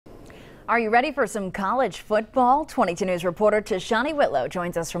Are you ready for some college football? 22 News reporter Tashani Whitlow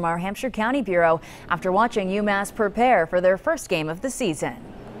joins us from our Hampshire County Bureau after watching UMass prepare for their first game of the season.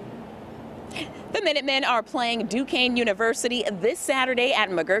 The Minutemen are playing Duquesne University this Saturday at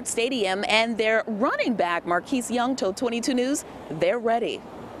McGirt Stadium, and their running back Marquise Young told 22 News they're ready.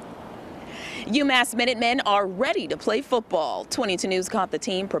 UMass Minutemen are ready to play football. 22 News caught the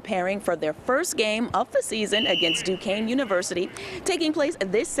team preparing for their first game of the season against Duquesne University, taking place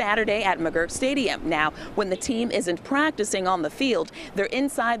this Saturday at McGirt Stadium. Now, when the team isn't practicing on the field, they're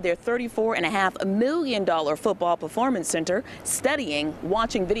inside their $34.5 million football performance center, studying,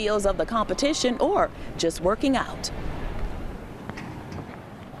 watching videos of the competition, or just working out.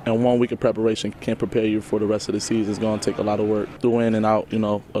 And 1 week of preparation can't prepare you for the rest of the season. It's going to take a lot of work through in and out,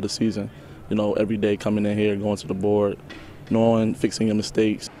 of the season. Every day coming in here, going to the board, knowing, fixing your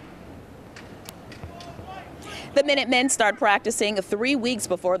mistakes. The Minutemen start practicing 3 weeks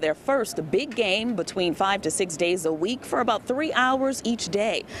before their first big game, between 5 to 6 days a week for about 3 hours each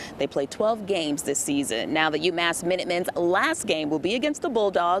day. They play 12 games this season. Now, the UMass Minutemen's last game will be against the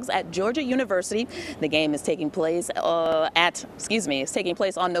Bulldogs at Georgia University. The game is taking place on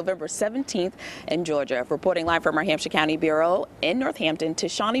November 17th in Georgia. Reporting live from our Hampshire County Bureau in Northampton,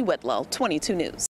 Tashani Whitlow, 22 News.